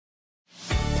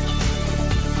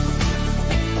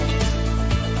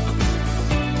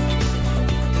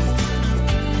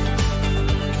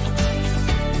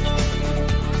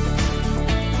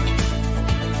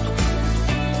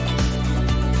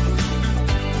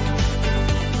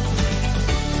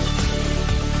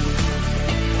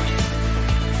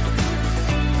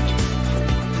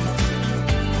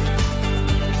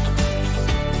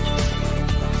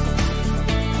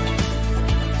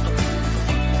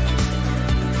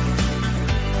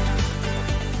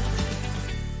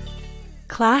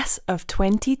Class of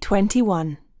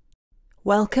 2021,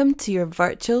 welcome to your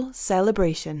virtual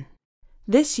celebration.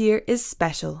 This year is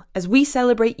special as we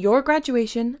celebrate your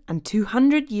graduation and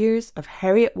 200 years of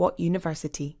Heriot-Watt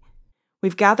University.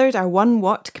 We've gathered our 1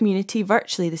 Watt community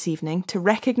virtually this evening to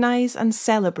recognise and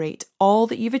celebrate all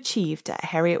that you've achieved at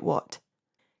Heriot-Watt.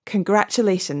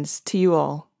 Congratulations to you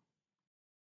all.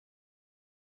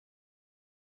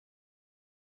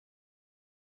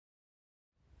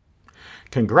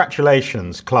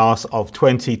 Congratulations, Class of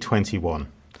 2021.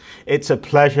 It's a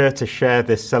pleasure to share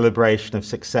this celebration of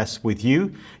success with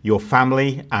you, your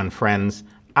family and friends,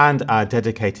 and our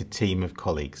dedicated team of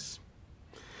colleagues.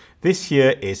 This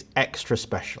year is extra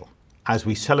special as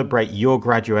we celebrate your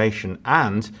graduation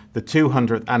and the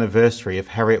 200th anniversary of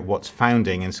Heriot-Watt's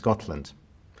founding in Scotland.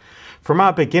 From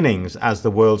our beginnings as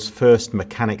the world's first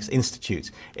mechanics institute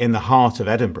in the heart of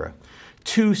Edinburgh,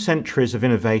 2 centuries of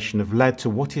innovation have led to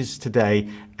what is today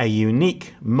a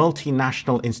unique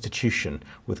multinational institution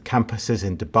with campuses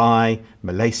in Dubai,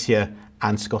 Malaysia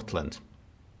and Scotland.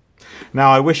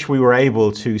 Now, I wish we were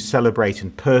able to celebrate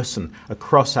in person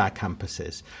across our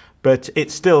campuses, but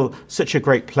it's still such a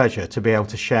great pleasure to be able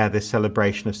to share this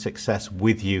celebration of success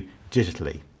with you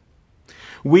digitally.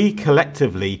 We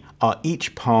collectively are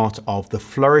each part of the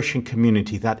flourishing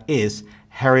community that is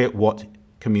Heriot-Watt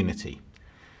community.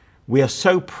 We are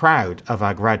so proud of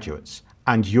our graduates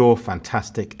and your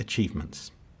fantastic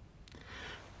achievements.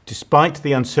 Despite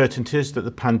the uncertainties that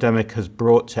the pandemic has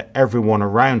brought to everyone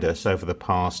around us over the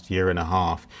past year and a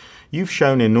half, you've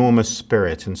shown enormous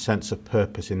spirit and sense of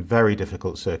purpose in very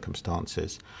difficult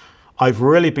circumstances. I've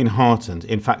really been heartened,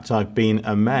 in fact I've been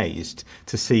amazed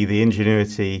to see the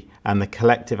ingenuity and the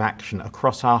collective action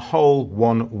across our whole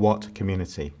 1 Watt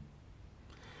community.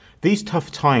 These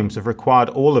tough times have required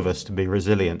all of us to be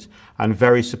resilient and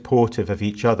very supportive of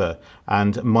each other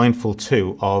and mindful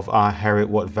too of our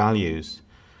Heriot-Watt values.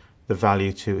 The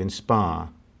value to inspire,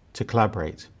 to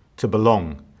collaborate, to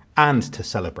belong and to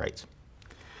celebrate.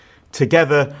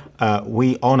 Together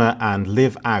we honour and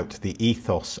live out the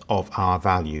ethos of our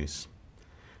values.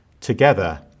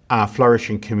 Together our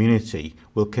flourishing community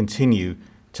will continue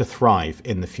to thrive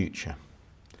in the future.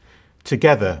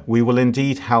 Together, we will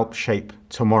indeed help shape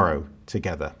tomorrow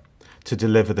together to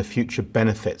deliver the future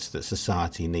benefits that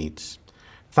society needs.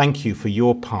 Thank you for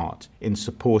your part in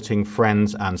supporting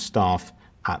friends and staff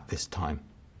at this time.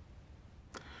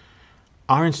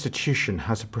 Our institution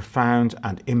has a profound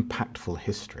and impactful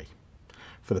history.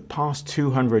 For the past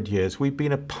 200 years, we've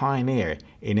been a pioneer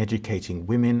in educating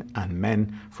women and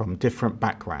men from different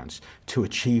backgrounds to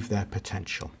achieve their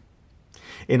potential.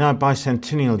 In our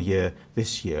bicentennial year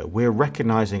this year, we're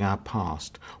recognising our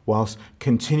past whilst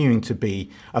continuing to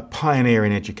be a pioneer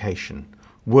in education,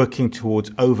 working towards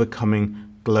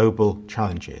overcoming global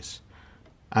challenges,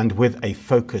 and with a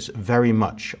focus very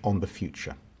much on the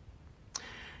future.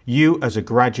 You as a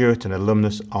graduate and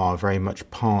alumnus are very much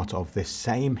part of this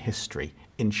same history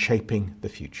in shaping the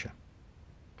future.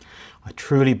 I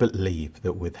truly believe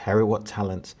that with Heriot-Watt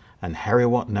talent and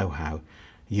Heriot-Watt know-how,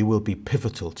 you will be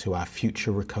pivotal to our future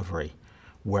recovery,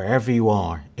 wherever you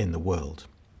are in the world.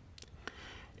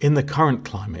 In the current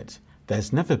climate,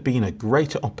 there's never been a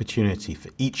greater opportunity for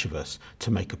each of us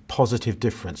to make a positive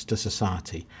difference to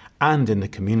society and in the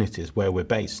communities where we're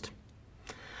based.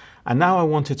 And now I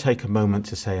want to take a moment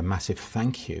to say a massive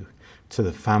thank you to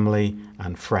the family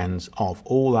and friends of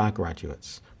all our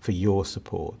graduates for your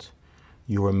support,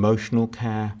 your emotional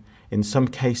care, in some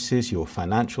cases, your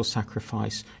financial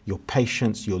sacrifice, your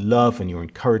patience, your love and your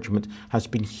encouragement has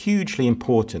been hugely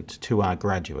important to our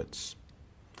graduates.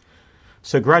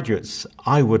 So graduates,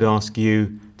 I would ask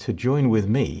you to join with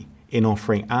me in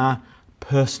offering our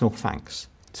personal thanks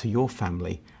to your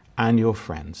family and your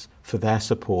friends for their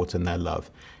support and their love.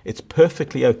 It's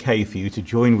perfectly okay for you to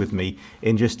join with me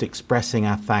in just expressing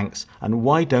our thanks, and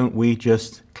why don't we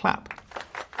just clap?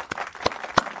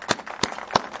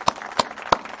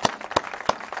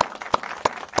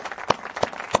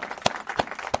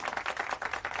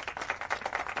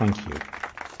 Thank you.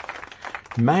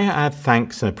 May I add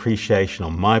thanks and appreciation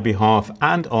on my behalf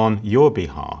and on your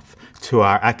behalf to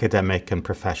our academic and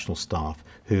professional staff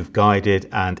who've guided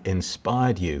and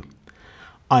inspired you.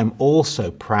 I'm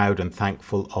also proud and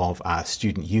thankful of our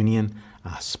student union,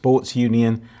 our sports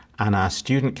union and our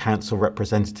student council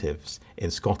representatives in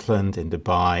Scotland, in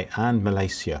Dubai and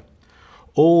Malaysia.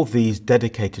 All these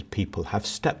dedicated people have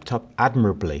stepped up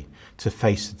admirably to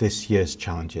face this year's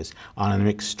challenges, and I'm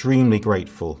extremely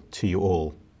grateful to you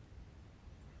all.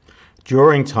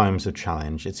 During times of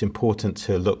challenge, it's important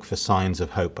to look for signs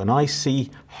of hope, and I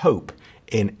see hope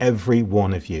in every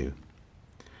one of you.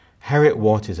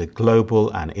 Heriot-Watt is a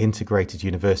global and integrated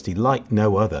university like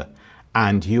no other,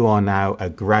 and you are now a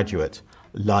graduate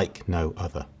like no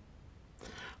other.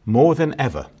 More than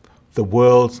ever, the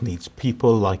world needs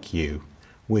people like you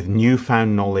with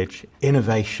newfound knowledge,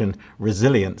 innovation,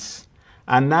 resilience.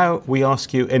 And now we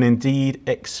ask you, and indeed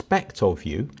expect of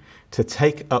you, to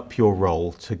take up your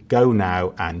role to go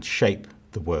now and shape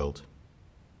the world.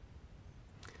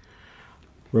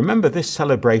 Remember, this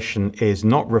celebration is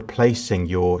not replacing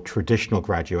your traditional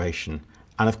graduation.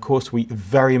 And of course, we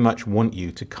very much want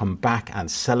you to come back and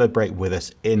celebrate with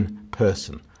us in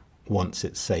person once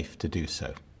it's safe to do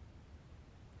so.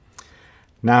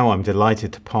 Now I'm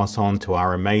delighted to pass on to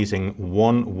our amazing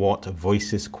 1 Watt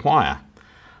Voices Choir,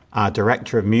 our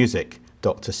Director of Music,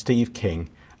 Dr. Steve King,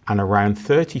 and around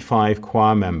 35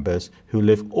 choir members who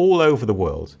live all over the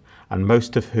world, and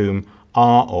most of whom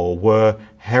are or were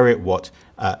Heriot-Watt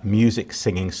music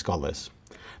singing scholars.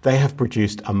 They have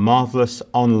produced a marvellous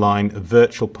online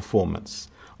virtual performance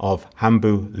of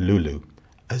Hambu Lulu,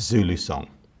 a Zulu song.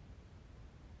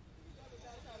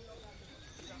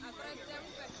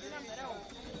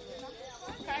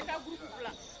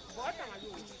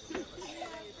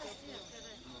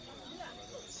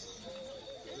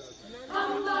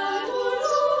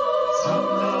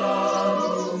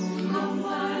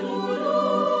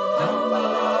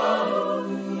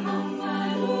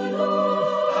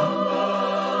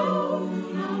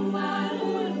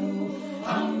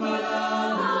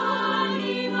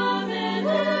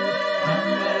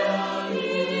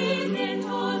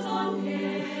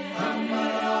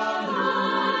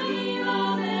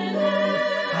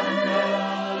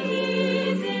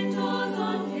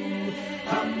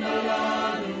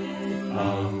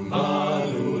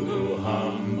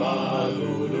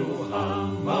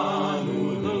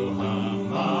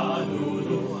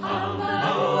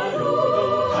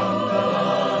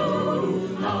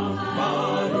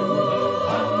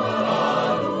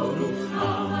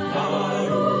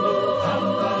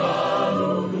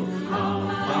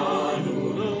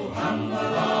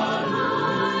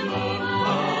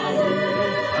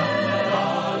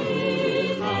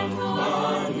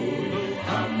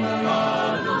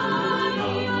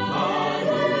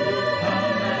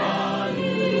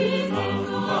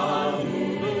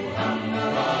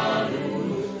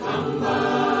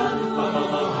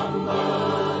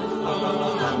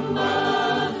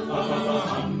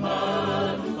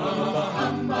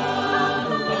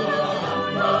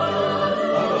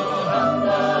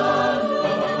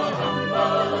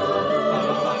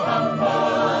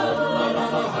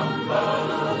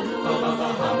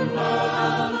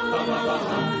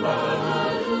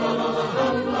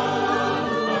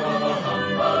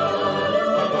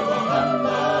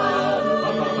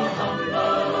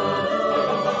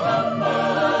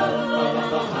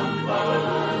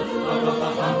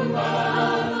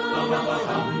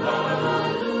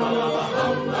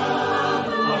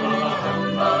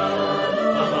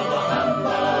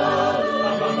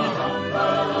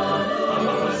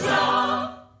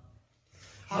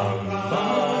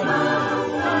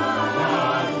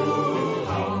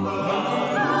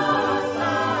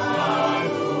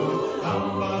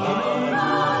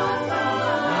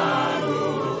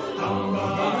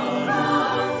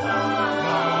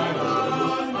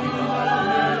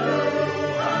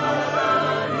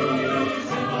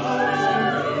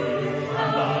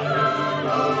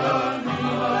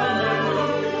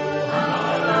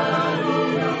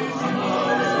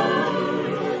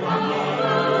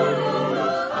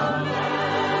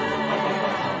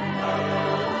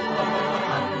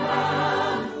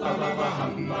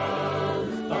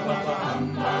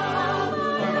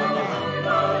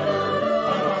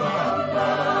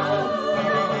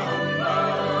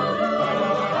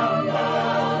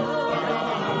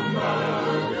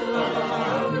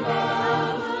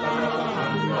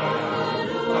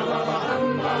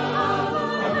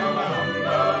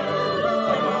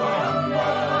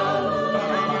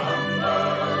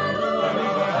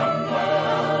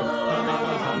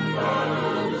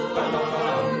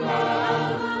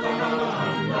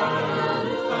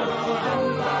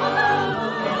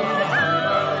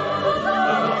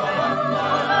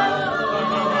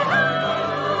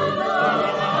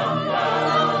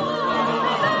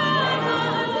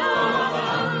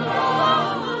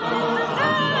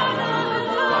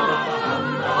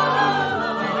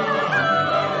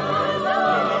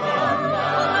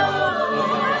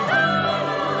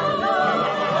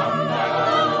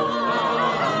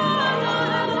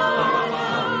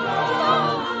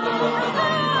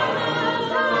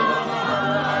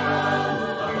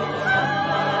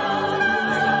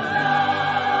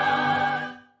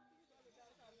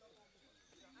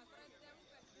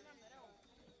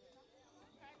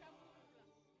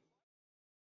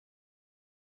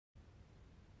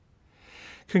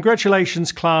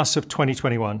 Congratulations, class of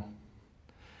 2021.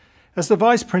 As the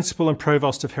Vice Principal and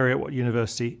Provost of Heriot-Watt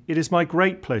University, it is my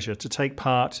great pleasure to take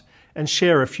part and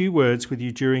share a few words with you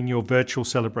during your virtual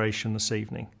celebration this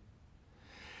evening.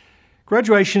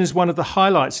 Graduation is one of the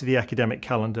highlights of the academic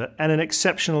calendar and an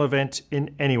exceptional event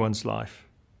in anyone's life.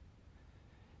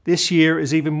 This year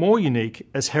is even more unique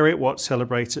as Heriot-Watt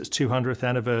celebrates its 200th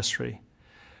anniversary.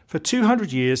 For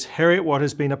 200 years, Heriot-Watt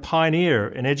has been a pioneer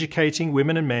in educating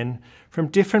women and men from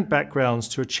different backgrounds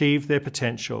to achieve their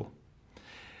potential.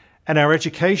 And our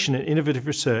education and innovative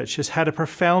research has had a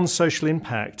profound social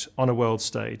impact on a world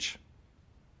stage.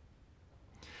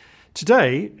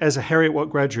 Today, as a Heriot-Watt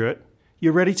graduate,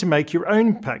 you're ready to make your own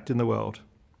impact in the world.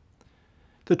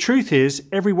 The truth is,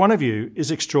 every one of you is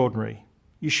extraordinary.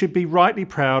 You should be rightly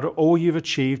proud of all you've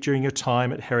achieved during your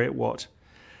time at Heriot-Watt,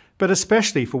 but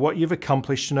especially for what you've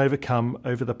accomplished and overcome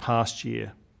over the past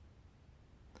year.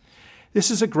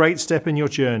 This is a great step in your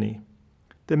journey.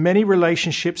 The many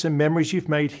relationships and memories you've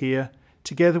made here,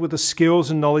 together with the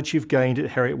skills and knowledge you've gained at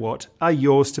Heriot-Watt, are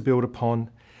yours to build upon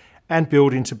and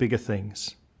build into bigger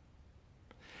things.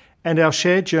 And our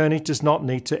shared journey does not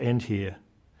need to end here.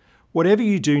 Whatever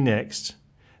you do next,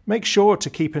 make sure to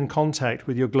keep in contact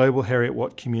with your global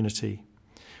Heriot-Watt community,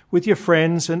 with your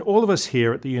friends and all of us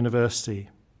here at the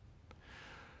university.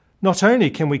 Not only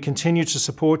can we continue to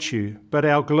support you, but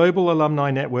our global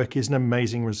alumni network is an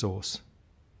amazing resource.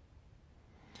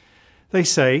 They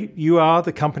say you are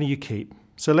the company you keep,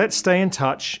 so let's stay in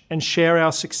touch and share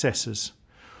our successes.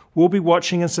 We'll be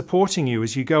watching and supporting you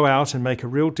as you go out and make a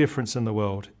real difference in the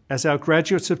world, as our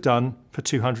graduates have done for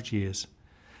 200 years.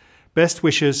 Best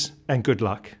wishes and good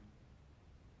luck.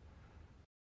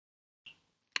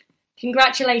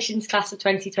 Congratulations, class of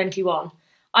 2021.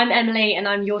 I'm Emily and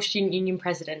I'm your Student Union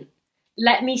President.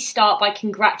 Let me start by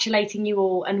congratulating you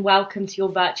all and welcome to your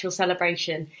virtual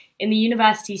celebration in the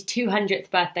university's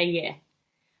 200th birthday year.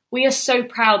 We are so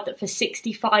proud that for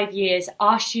 65 years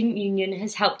our Student Union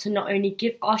has helped to not only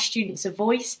give our students a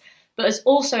voice, but has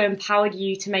also empowered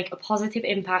you to make a positive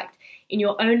impact in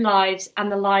your own lives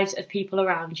and the lives of people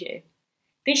around you.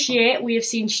 This year we have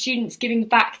seen students giving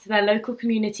back to their local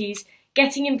communities,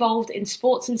 getting involved in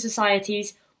sports and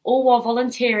societies, all while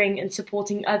volunteering and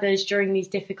supporting others during these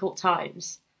difficult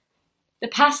times. The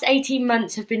past 18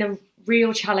 months have been a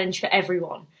real challenge for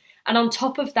everyone, and on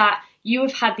top of that, you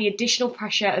have had the additional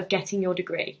pressure of getting your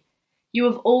degree. You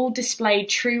have all displayed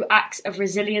true acts of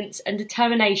resilience and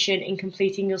determination in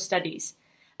completing your studies,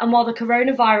 and while the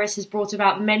coronavirus has brought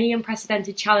about many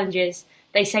unprecedented challenges,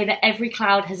 they say that every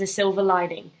cloud has a silver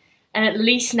lining, and at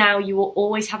least now you will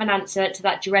always have an answer to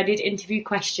that dreaded interview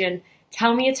question,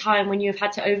 tell me a time when you have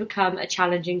had to overcome a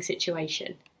challenging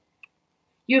situation.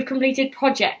 You have completed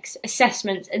projects,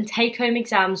 assessments and take-home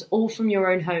exams all from your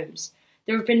own homes.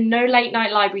 There have been no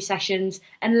late-night library sessions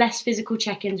and less physical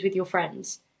check-ins with your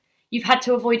friends. You've had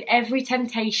to avoid every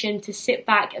temptation to sit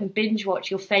back and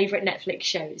binge-watch your favourite Netflix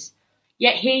shows.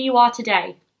 Yet here you are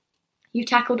today. You've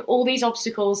tackled all these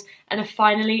obstacles and have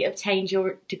finally obtained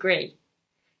your degree.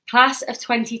 Class of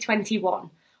 2021,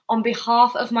 on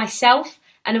behalf of myself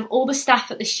and of all the staff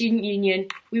at the Student Union,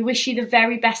 we wish you the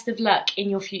very best of luck in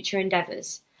your future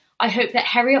endeavours. I hope that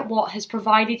Heriot-Watt has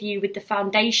provided you with the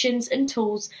foundations and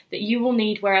tools that you will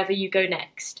need wherever you go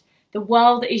next. The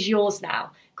world is yours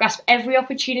now. Grasp every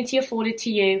opportunity afforded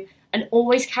to you and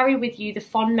always carry with you the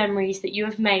fond memories that you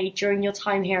have made during your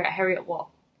time here at Heriot-Watt.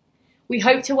 We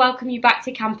hope to welcome you back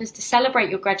to campus to celebrate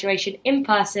your graduation in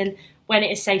person when it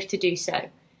is safe to do so.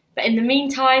 But in the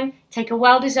meantime, take a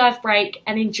well-deserved break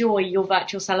and enjoy your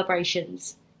virtual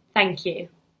celebrations. Thank you.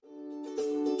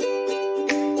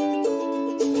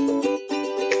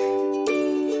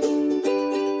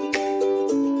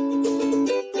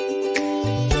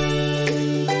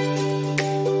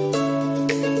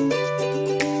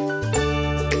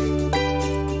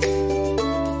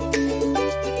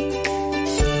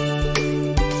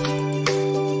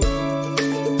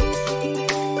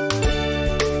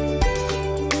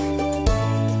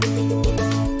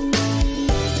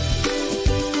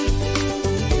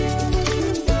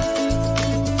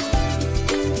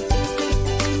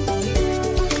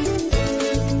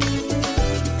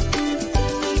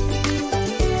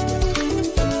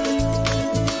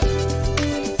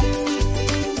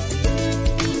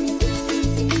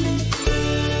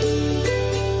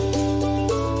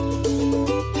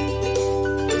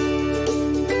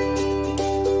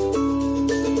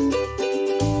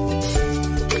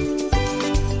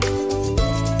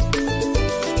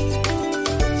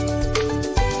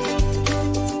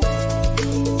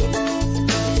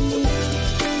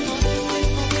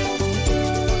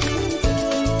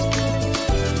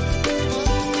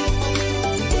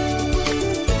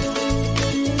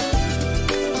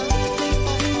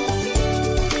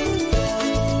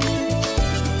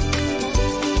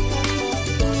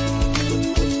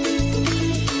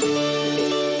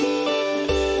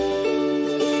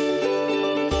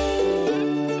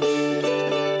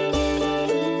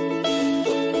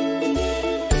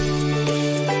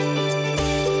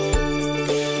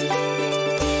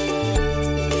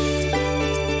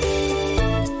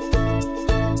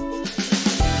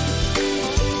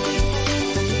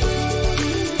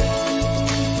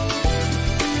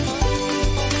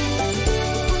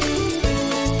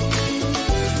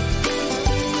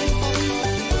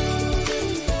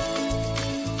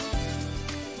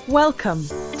 Welcome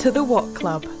to the Watt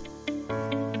Club.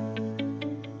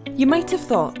 You might have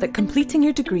thought that completing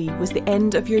your degree was the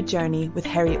end of your journey with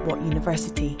Heriot-Watt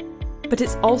University, but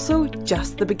it's also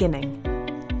just the beginning.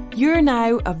 You're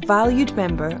now a valued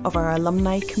member of our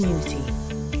alumni community.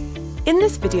 In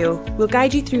this video, we'll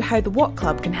guide you through how the Watt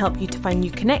Club can help you to find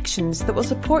new connections that will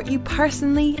support you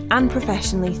personally and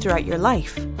professionally throughout your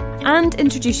life, and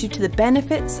introduce you to the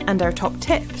benefits and our top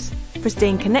tips for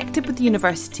staying connected with the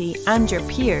university and your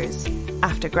peers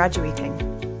after graduating.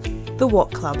 The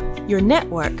Watt Club, your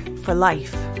network for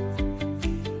life.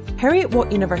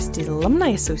 Heriot-Watt University's Alumni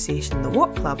Association, the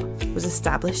Watt Club, was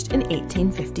established in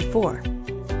 1854.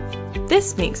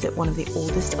 This makes it one of the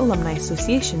oldest alumni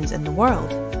associations in the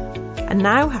world, and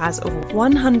now has over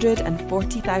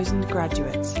 140,000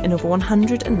 graduates in over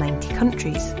 190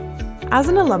 countries. As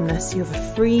an alumnus, you have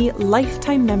a free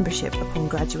lifetime membership upon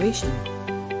graduation.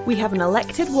 We have an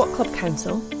elected Watt Club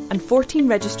Council and 14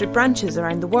 registered branches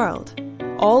around the world,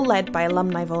 all led by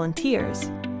alumni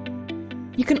volunteers.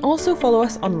 You can also follow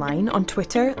us online on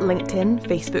Twitter, LinkedIn,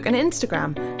 Facebook and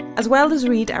Instagram, as well as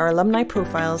read our alumni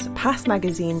profiles, past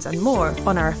magazines and more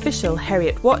on our official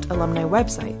Heriot-Watt alumni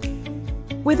website.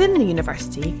 Within the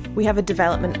university, we have a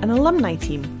development and alumni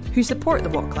team who support the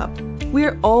Watt Club. We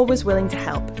are always willing to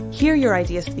help, hear your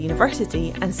ideas for the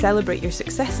university and celebrate your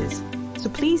successes, so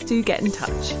please do get in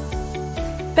touch.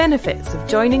 Benefits of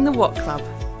joining the Watt Club.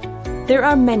 There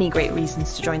are many great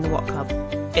reasons to join the Watt Club.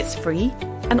 It's free,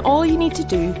 and all you need to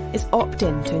do is opt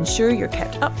in to ensure you're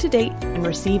kept up to date and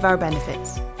receive our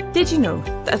benefits. Did you know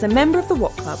that as a member of the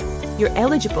Watt Club, you're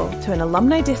eligible to an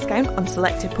alumni discount on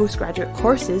selected postgraduate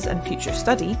courses and future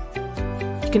study?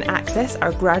 You can access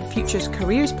our Grad Futures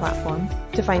Careers platform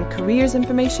to find careers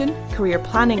information, career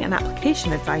planning and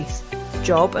application advice,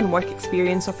 job and work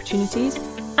experience opportunities,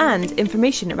 and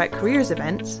information about careers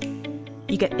events.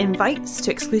 You get invites to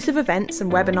exclusive events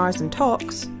and webinars and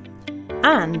talks,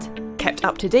 and kept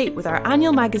up to date with our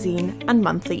annual magazine and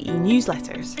monthly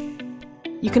e-newsletters.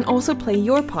 You can also play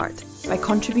your part by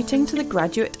contributing to the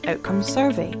Graduate Outcomes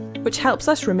Survey, which helps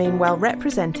us remain well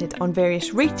represented on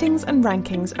various ratings and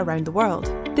rankings around the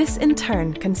world. This in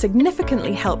turn can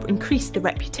significantly help increase the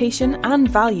reputation and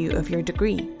value of your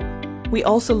degree. We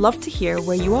also love to hear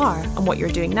where you are and what you're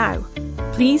doing now.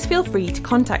 Please feel free to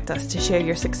contact us to share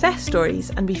your success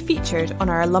stories and be featured on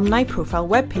our alumni profile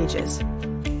web pages.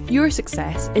 Your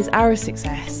success is our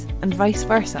success, and vice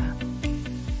versa.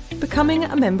 Becoming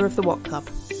a member of the Watt Club.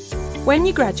 When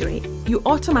you graduate, you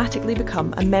automatically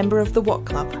become a member of the Watt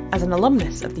Club as an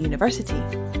alumnus of the university.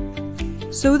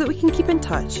 So that we can keep in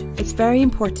touch, it's very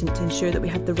important to ensure that we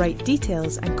have the right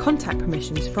details and contact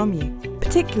permissions from you,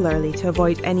 particularly to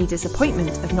avoid any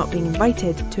disappointment of not being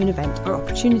invited to an event or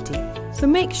opportunity. So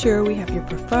make sure we have your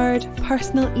preferred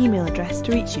personal email address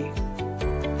to reach you.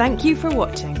 Thank you for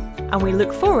watching, and we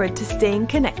look forward to staying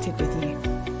connected with you.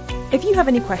 If you have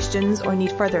any questions or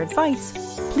need further advice,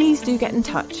 please do get in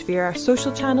touch via our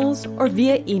social channels or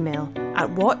via email at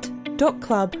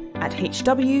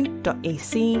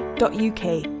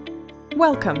watt.club@hw.ac.uk.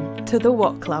 Welcome to the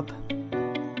Watt Club.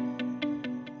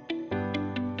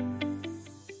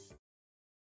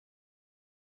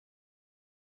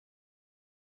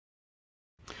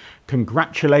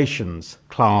 Congratulations,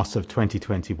 class of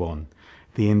 2021.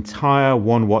 The entire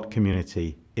One Watt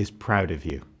community is proud of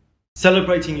you.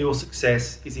 Celebrating your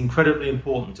success is incredibly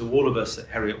important to all of us at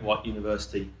Heriot-Watt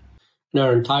University. And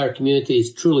our entire community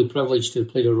is truly privileged to have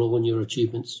played a role in your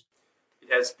achievements. It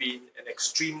has been an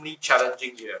extremely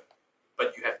challenging year,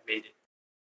 but you have made it.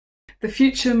 The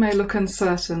future may look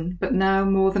uncertain, but now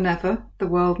more than ever, the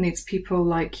world needs people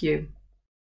like you.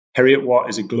 Heriot-Watt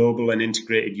is a global and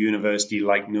integrated university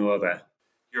like no other.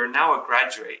 You're now a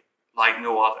graduate like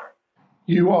no other.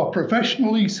 You are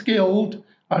professionally skilled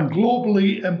and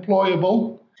globally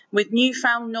employable. With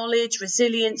newfound knowledge,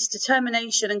 resilience,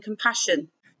 determination and compassion.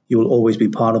 You will always be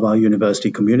part of our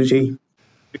university community.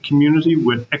 A community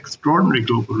with extraordinary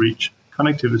global reach,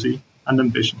 connectivity and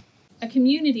ambition. A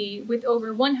community with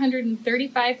over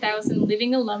 135,000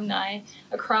 living alumni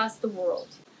across the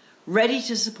world. Ready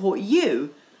to support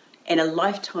you in a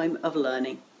lifetime of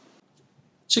learning.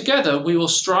 Together, we will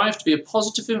strive to be a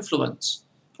positive influence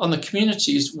on the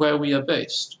communities where we are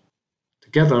based.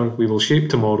 Together, we will shape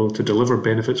tomorrow to deliver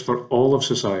benefits for all of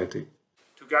society.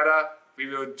 Together, we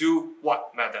will do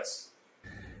what matters.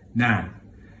 Now,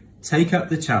 take up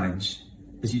the challenge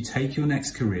as you take your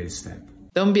next career step.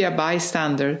 Don't be a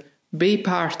bystander, be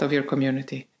part of your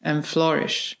community and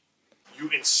flourish. You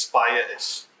inspire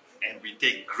us, and we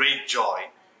take great joy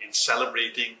in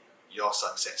celebrating your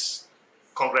success.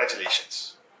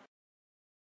 Congratulations.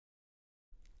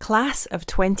 Class of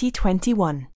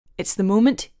 2021. It's the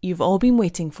moment you've all been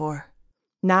waiting for.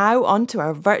 Now on to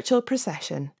our virtual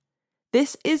procession.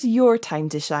 This is your time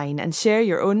to shine and share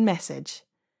your own message.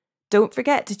 Don't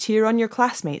forget to cheer on your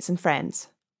classmates and friends.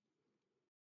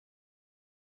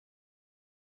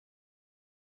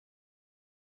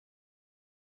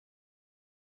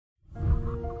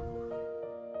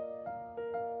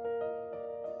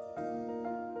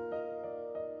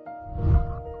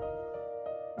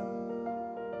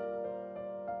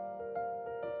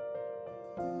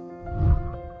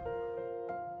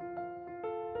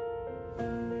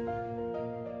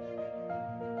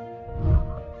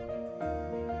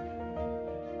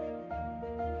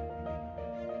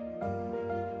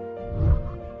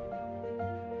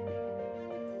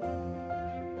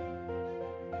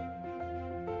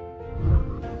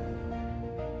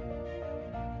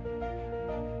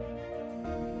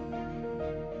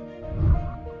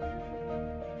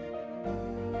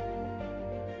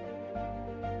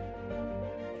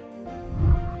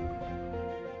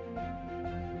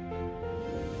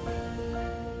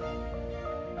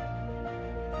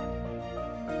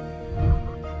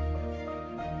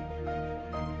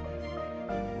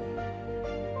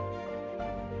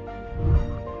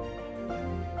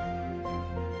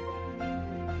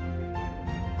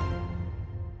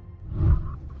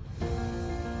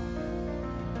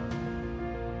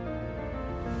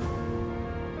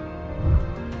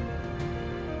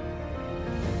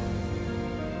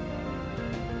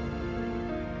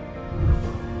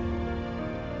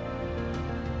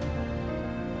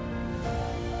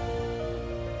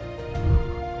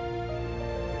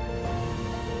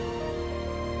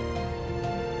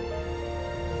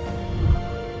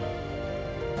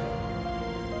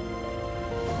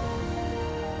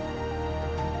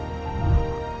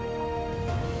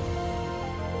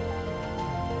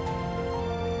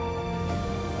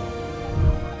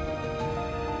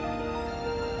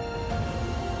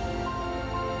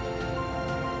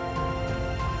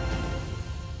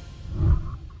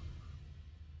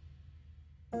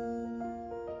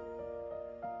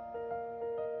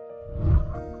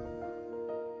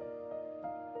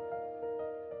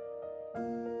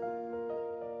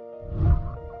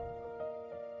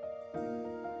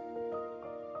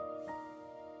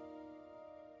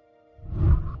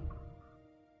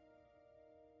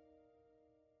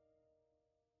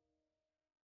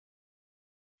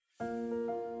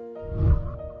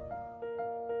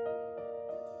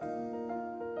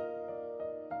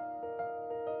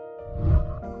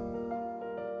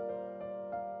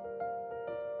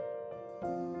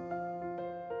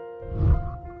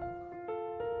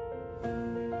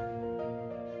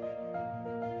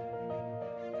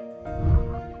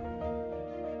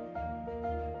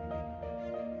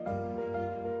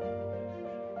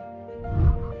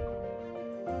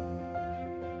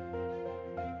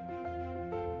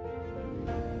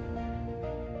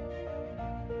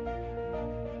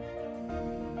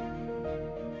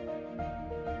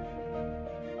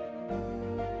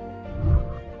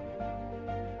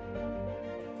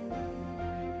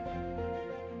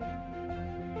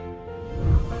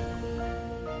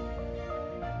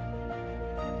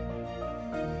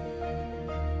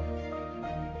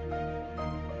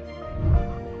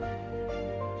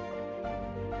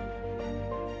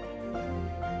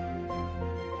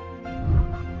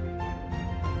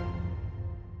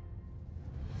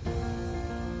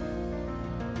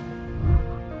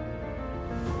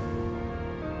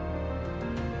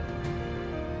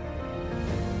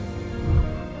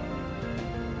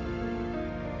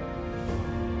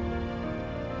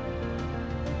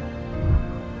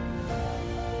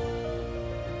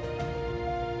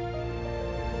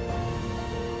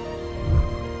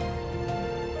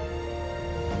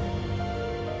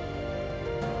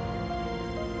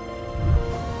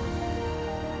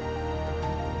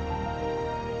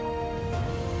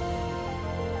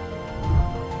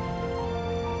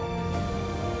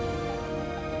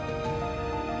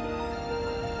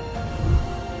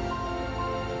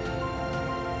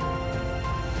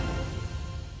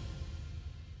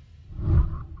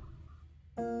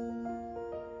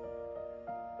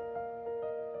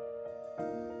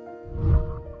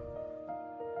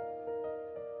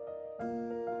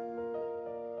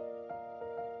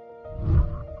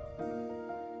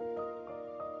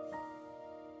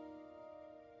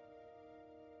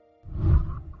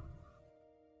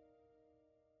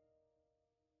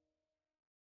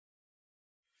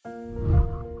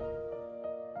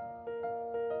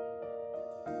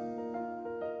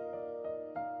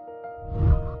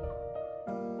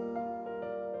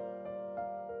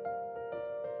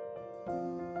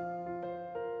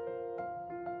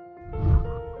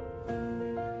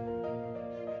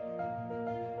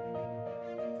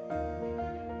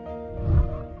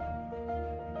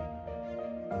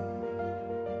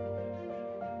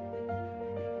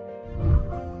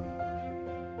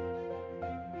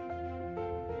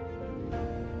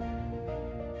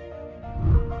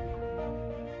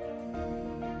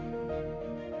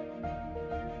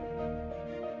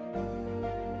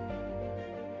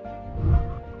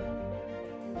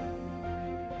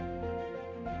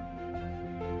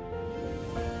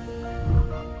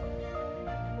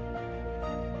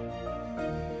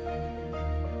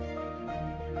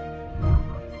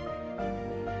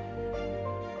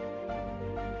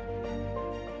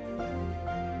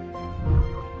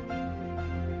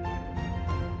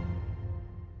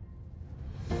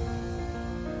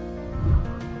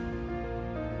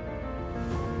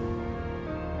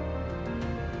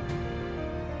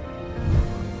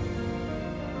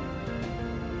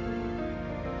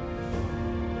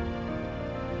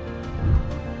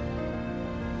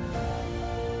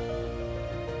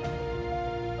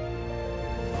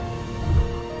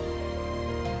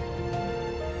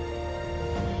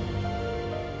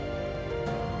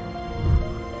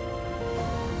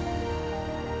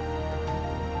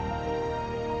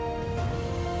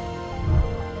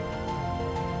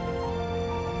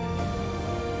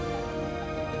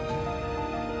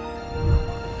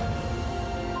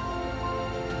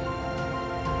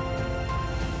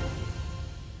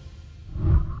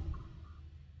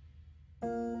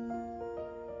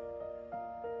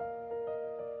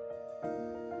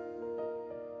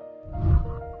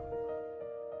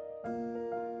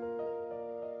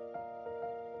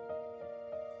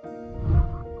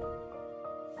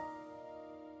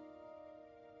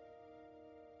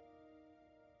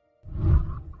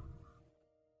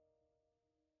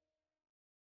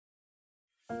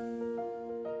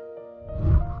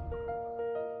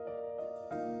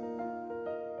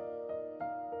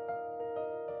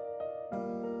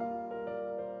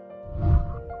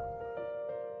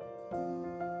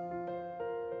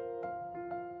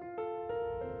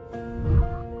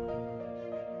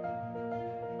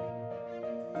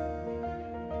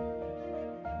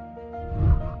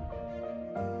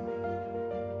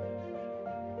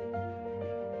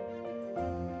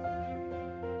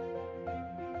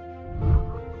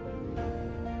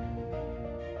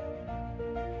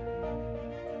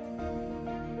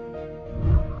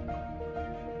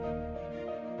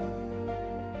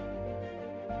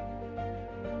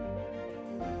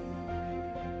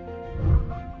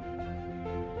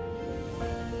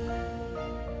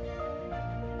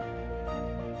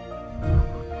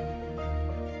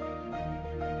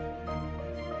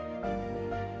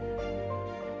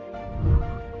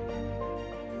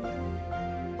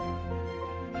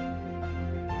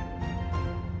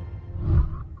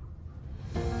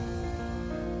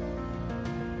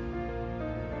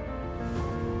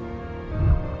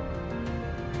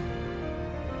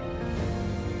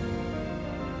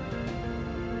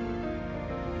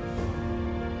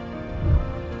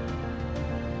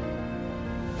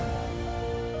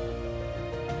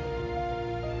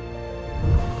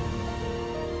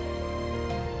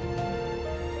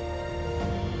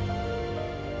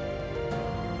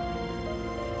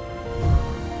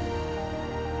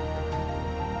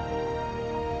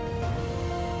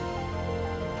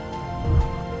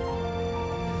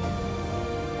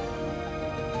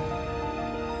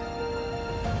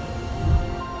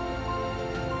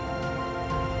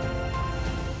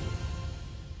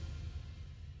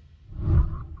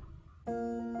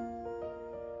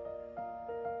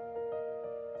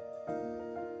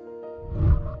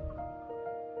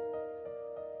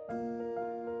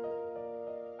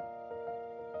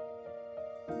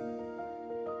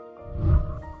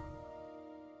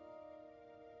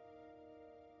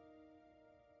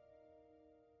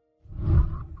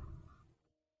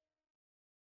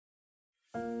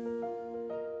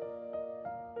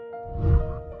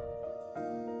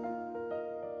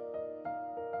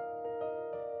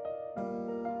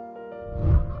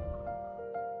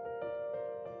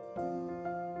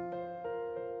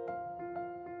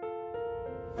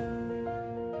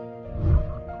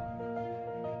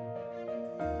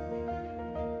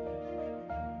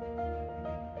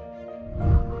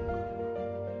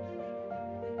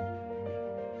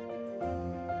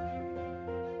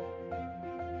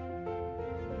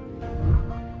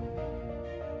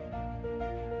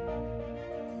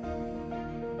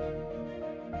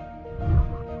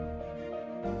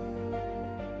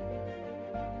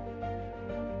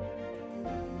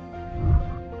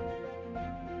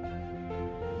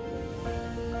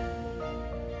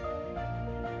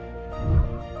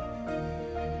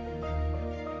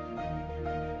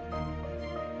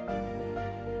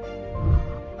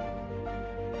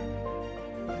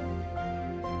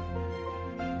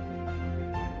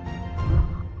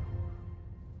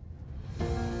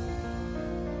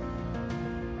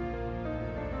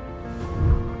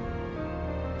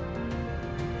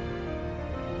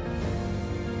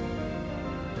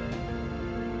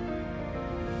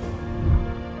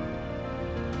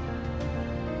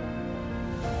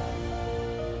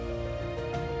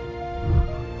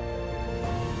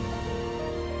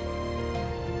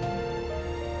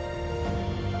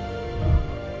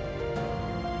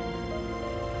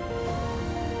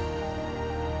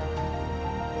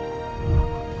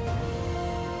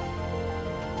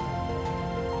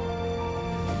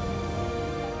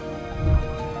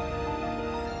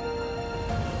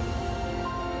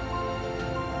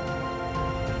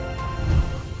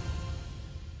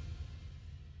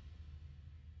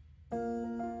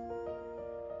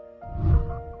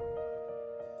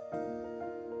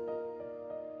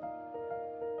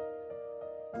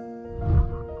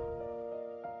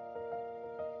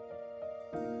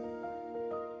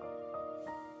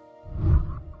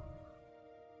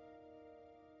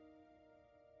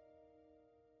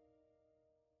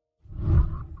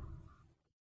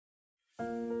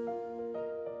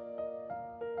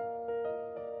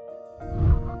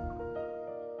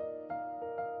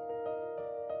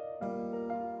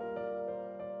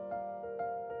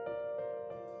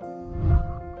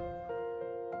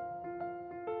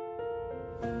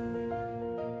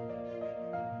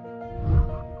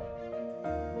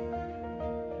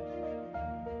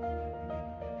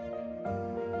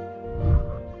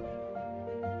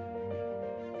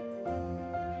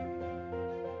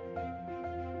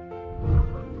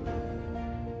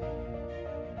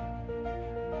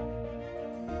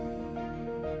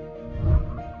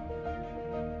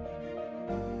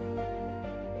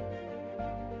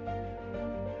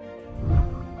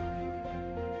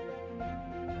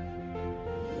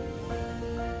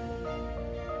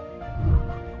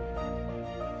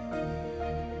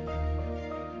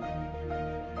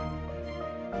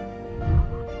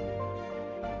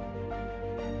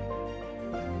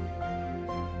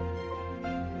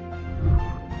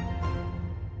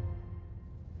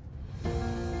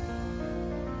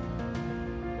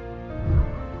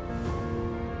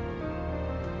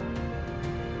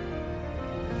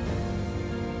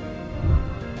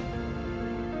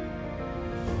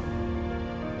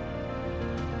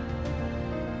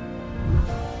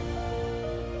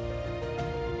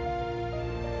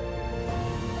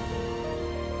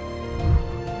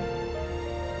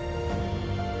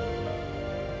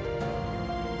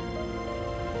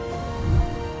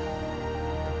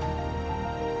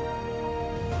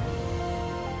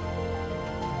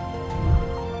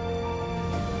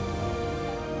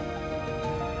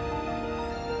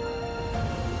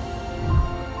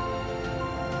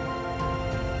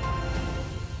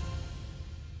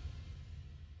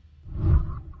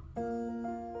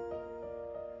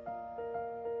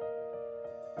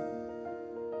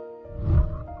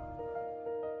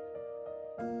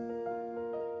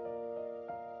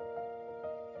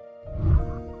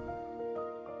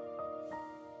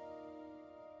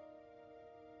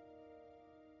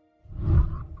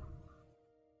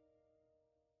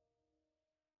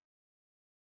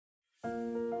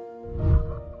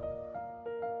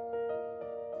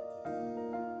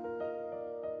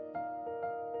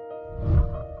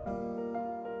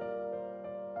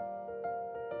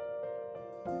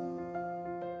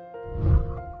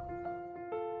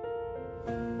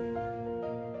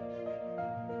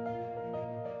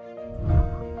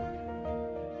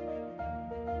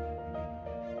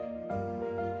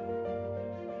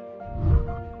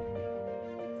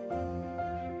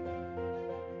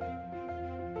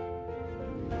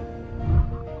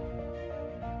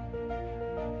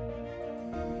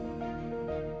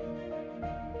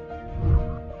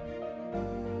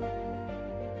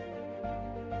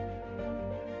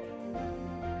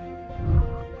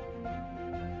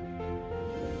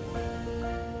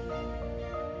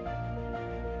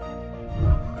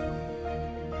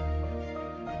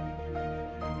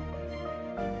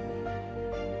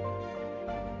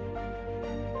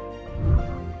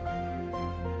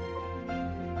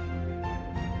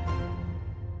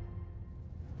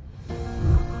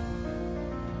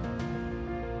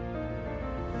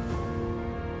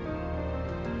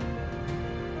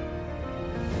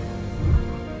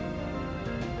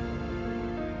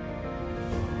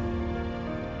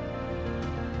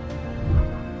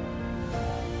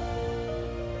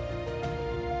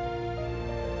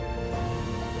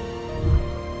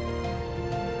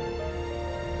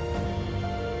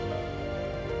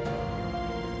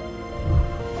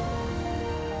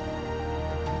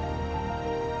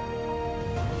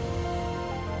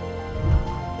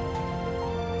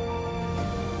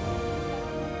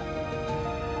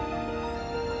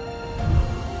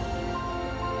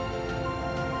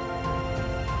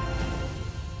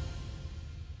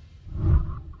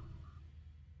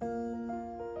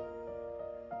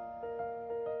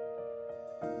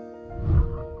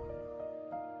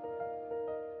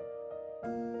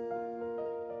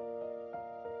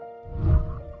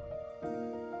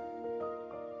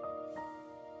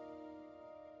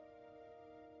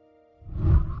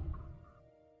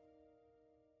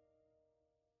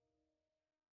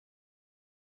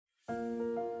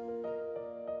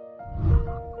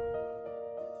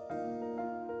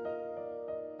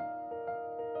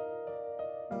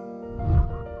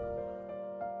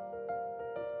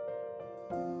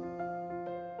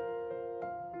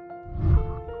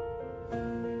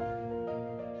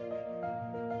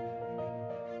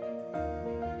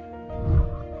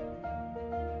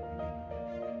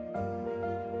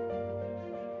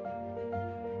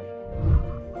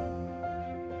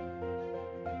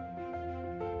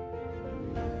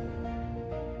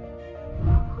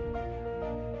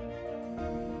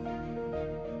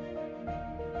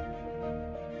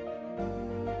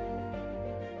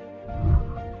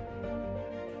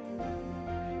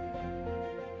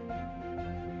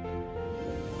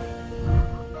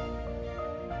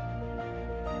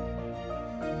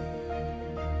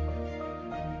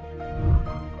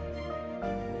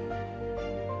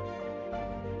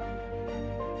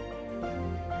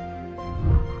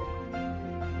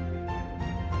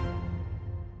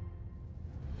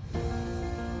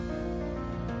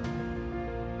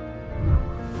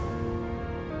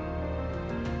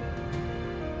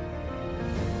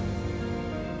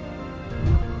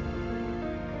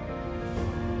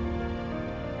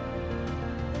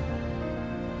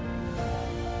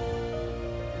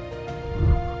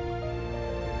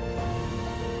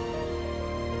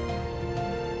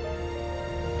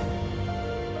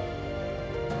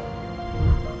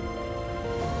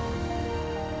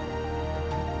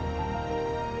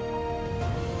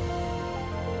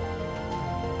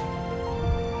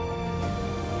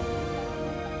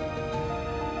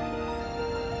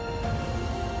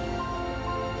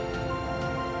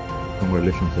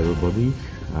 Congratulations everybody.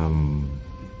 I'm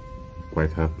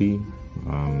quite happy,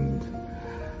 and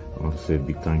I want to say a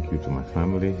big thank you to my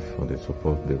family for the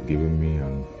support they've given me,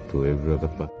 and to every other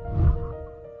person.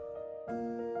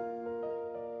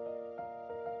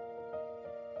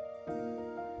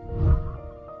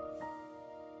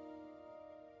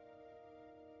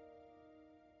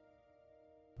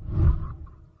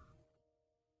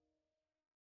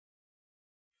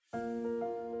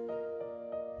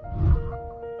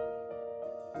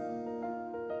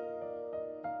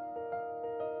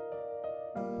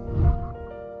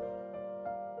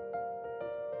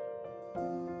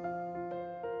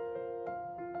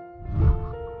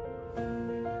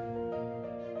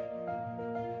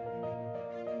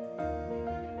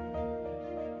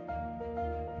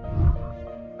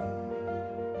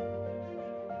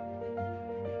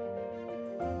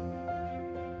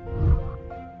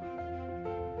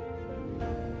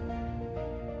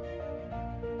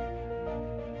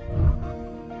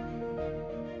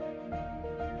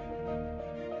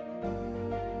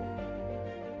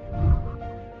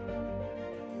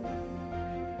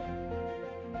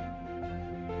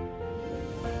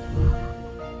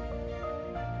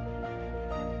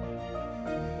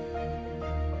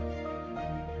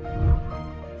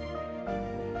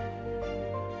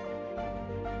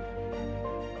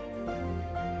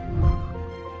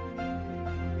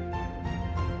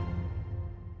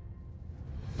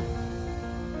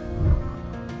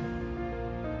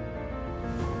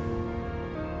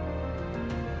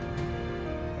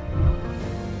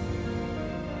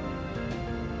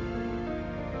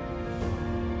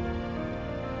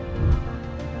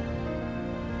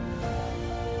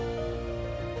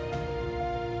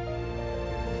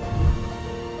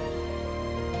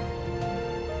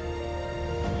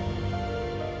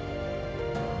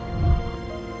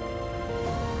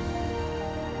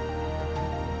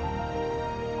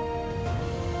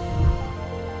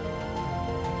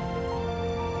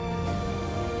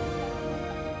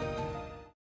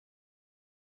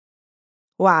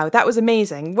 Wow, that was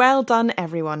amazing. Well done,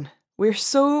 everyone. We're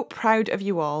so proud of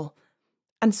you all.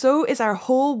 And so is our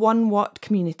whole 1 Watt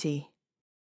community.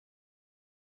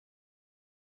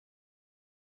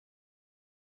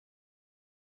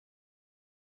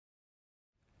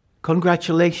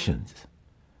 Congratulations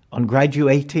on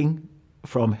graduating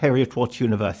from Heriot-Watt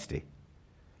University.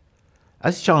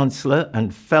 As Chancellor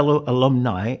and fellow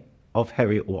alumni of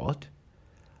Heriot-Watt,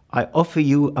 I offer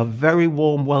you a very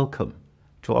warm welcome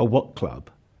to our Watt Club,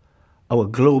 our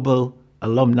global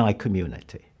alumni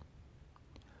community.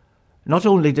 Not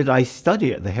only did I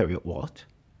study at the Heriot-Watt,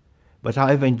 but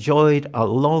I've enjoyed a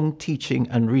long teaching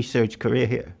and research career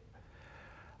here.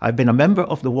 I've been a member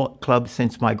of the Watt Club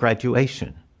since my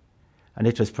graduation, and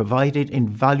it has provided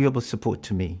invaluable support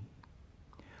to me.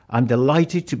 I'm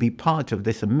delighted to be part of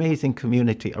this amazing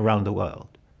community around the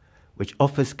world, which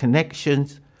offers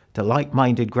connections to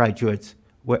like-minded graduates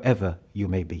wherever you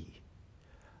may be.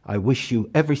 I wish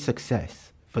you every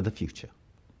success for the future.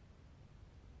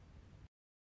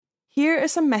 Here are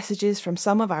some messages from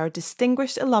some of our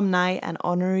distinguished alumni and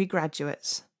honorary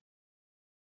graduates.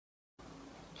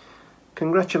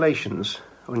 Congratulations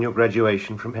on your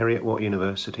graduation from Heriot-Watt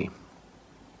University.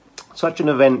 Such an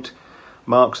event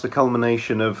marks the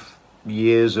culmination of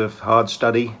years of hard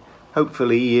study,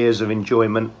 hopefully years of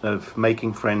enjoyment, of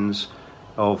making friends,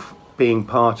 of being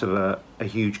part of a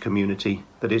huge community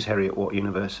that is Heriot-Watt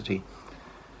University.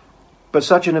 But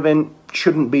such an event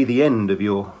shouldn't be the end of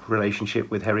your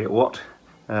relationship with Heriot-Watt.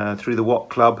 Through the Watt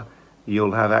Club,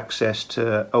 you'll have access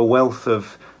to a wealth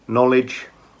of knowledge,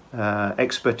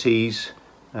 expertise,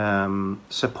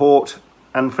 support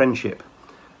and friendship.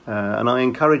 And I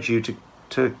encourage you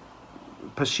to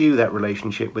pursue that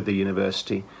relationship with the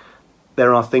university.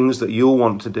 There are things that you'll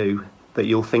want to do that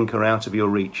you'll think are out of your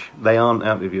reach. They aren't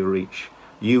out of your reach.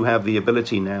 You have the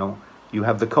ability now, you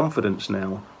have the confidence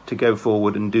now to go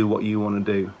forward and do what you want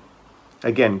to do.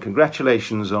 Again,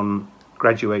 congratulations on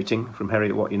graduating from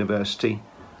Heriot-Watt University.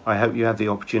 I hope you have the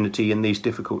opportunity in these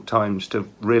difficult times to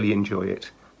really enjoy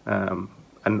it,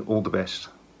 and all the best.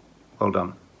 Well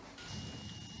done.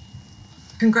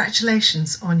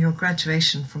 Congratulations on your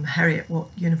graduation from Heriot-Watt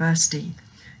University.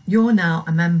 You're now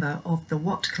a member of the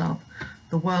Watt Club,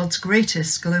 the world's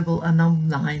greatest global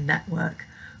alumni network,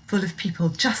 full of people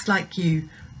just like you,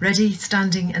 ready,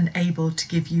 standing and able to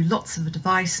give you lots of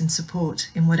advice and support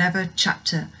in whatever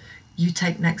chapter you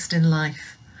take next in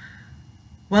life.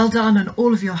 Well done on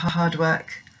all of your hard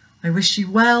work. I wish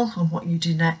you well on what you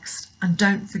do next, and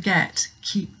don't forget,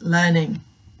 keep learning.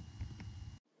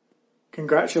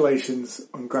 Congratulations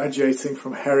on graduating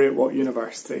from Heriot-Watt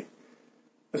University.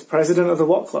 As President of the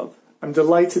Watt Club, I'm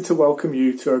delighted to welcome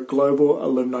you to our global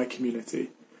alumni community.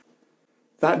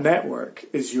 That network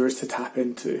is yours to tap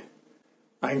into.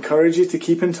 I encourage you to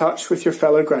keep in touch with your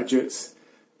fellow graduates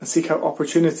and seek out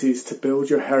opportunities to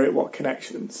build your Heriot-Watt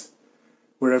connections,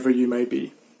 wherever you may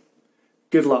be.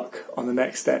 Good luck on the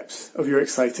next steps of your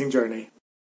exciting journey.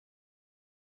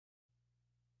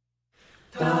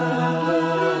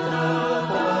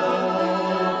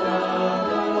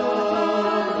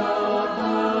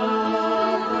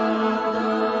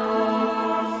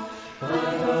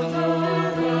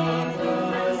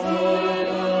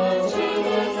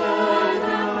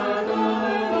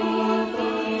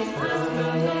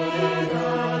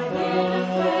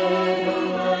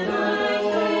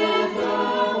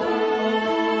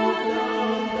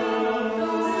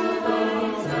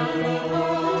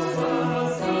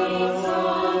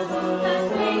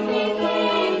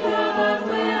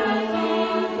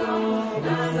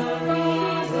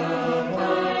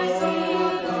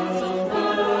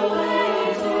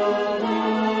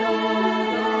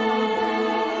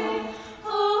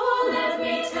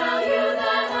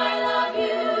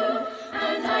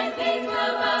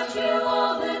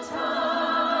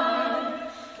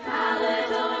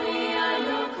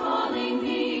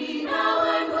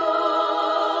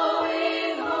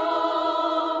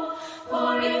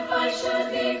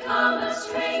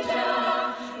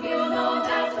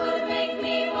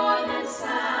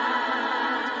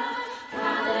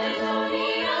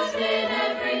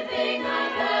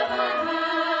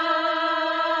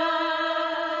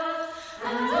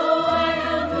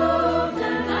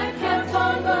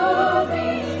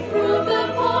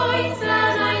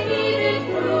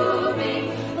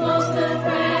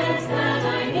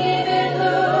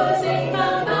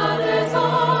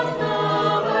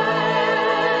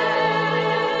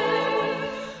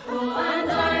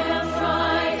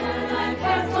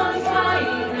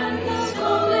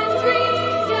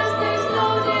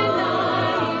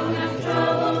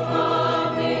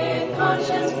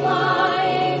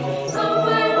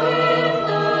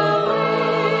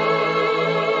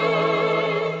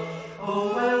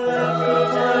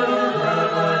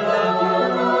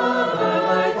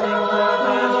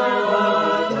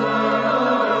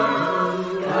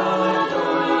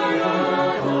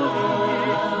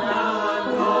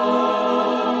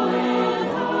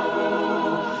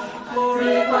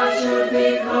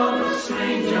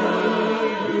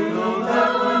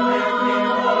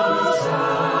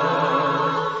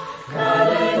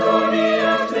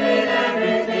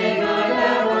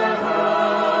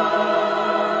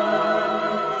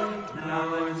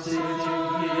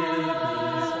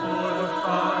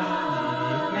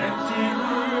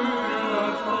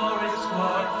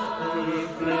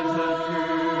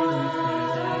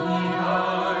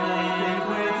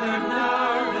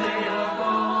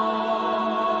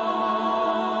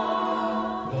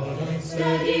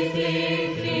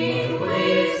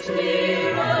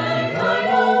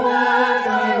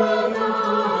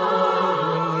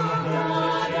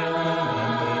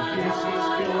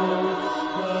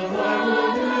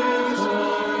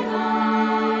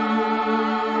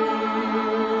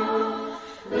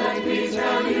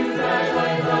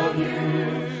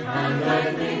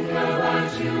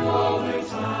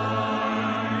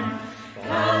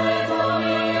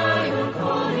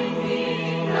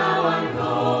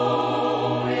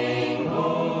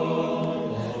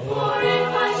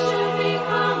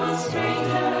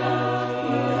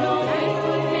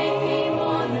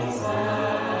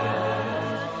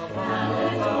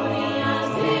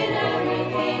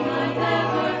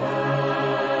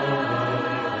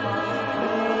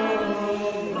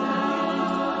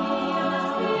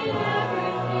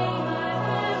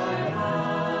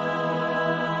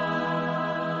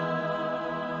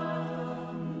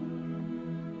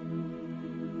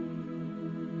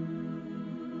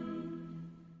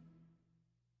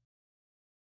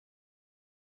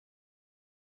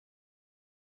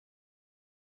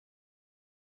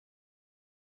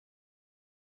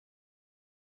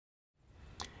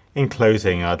 In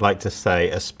closing, I'd like to say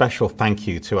a special thank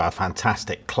you to our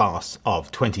fantastic class of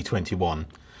 2021,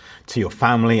 to your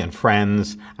family and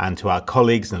friends, and to our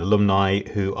colleagues and alumni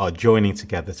who are joining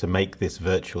together to make this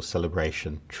virtual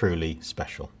celebration truly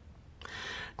special.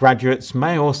 Graduates,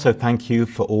 may I also thank you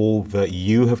for all that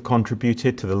you have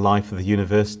contributed to the life of the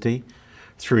university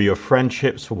through your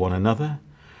friendships for one another,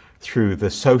 through the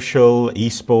social,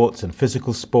 esports and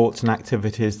physical sports and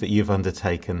activities that you've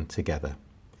undertaken together.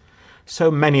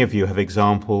 So many of you have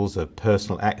examples of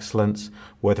personal excellence,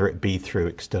 whether it be through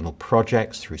external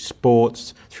projects, through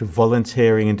sports, through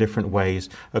volunteering in different ways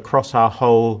across our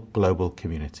whole global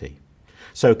community.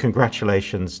 So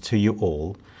congratulations to you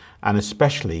all, and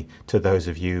especially to those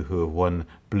of you who have won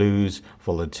Blues,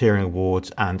 Volunteering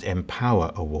Awards and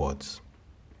Empower Awards.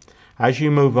 As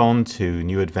you move on to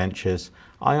new adventures,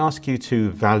 I ask you to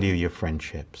value your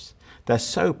friendships. They're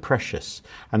so precious,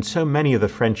 and so many of the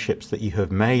friendships that you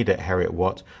have made at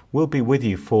Heriot-Watt will be with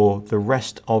you for the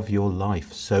rest of your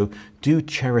life. So do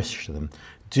cherish them,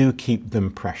 do keep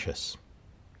them precious.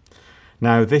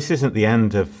 Now, this isn't the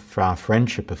end of our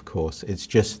friendship, of course, it's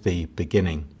just the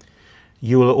beginning.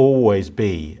 You will always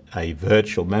be a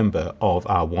virtual member of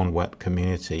our OneWeb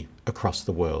community across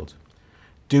the world.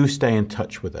 Do stay in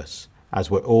touch with us, as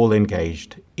we're all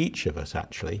engaged, each of us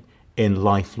actually, in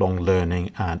lifelong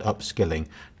learning and upskilling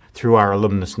through our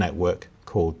alumnus network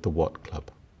called the Watt Club.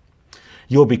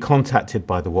 You'll be contacted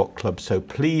by the Watt Club, so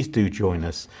please do join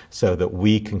us so that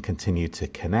we can continue to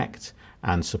connect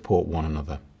and support one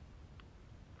another.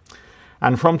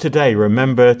 And from today,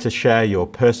 remember to share your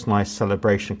personalised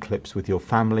celebration clips with your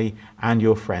family and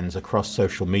your friends across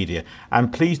social media.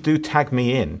 And please do tag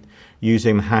me in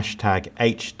using the hashtag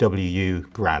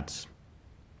HWUGrads.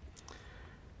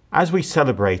 As we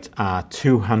celebrate our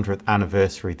 200th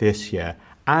anniversary this year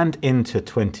and into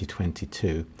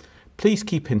 2022, please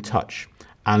keep in touch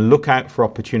and look out for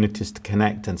opportunities to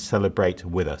connect and celebrate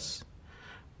with us.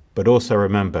 But also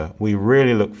remember, we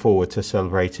really look forward to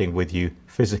celebrating with you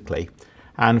physically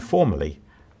and formally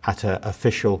at an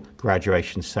official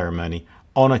graduation ceremony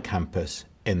on a campus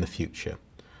in the future.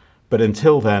 But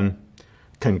until then,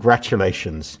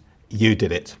 congratulations, you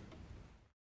did it.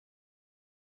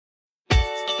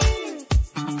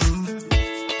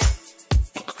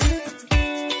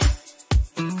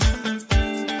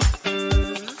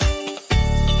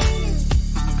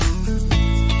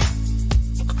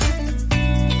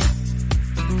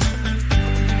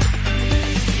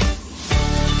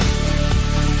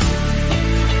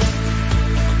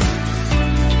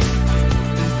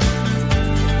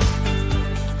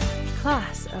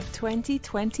 Class of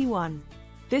 2021.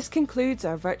 This concludes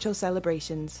our virtual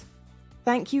celebrations.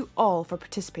 Thank you all for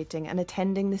participating and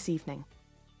attending this evening.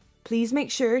 Please make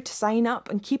sure to sign up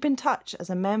and keep in touch as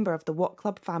a member of the Watt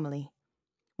Club family.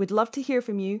 We'd love to hear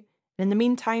from you, and in the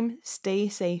meantime, stay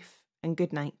safe and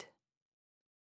good night.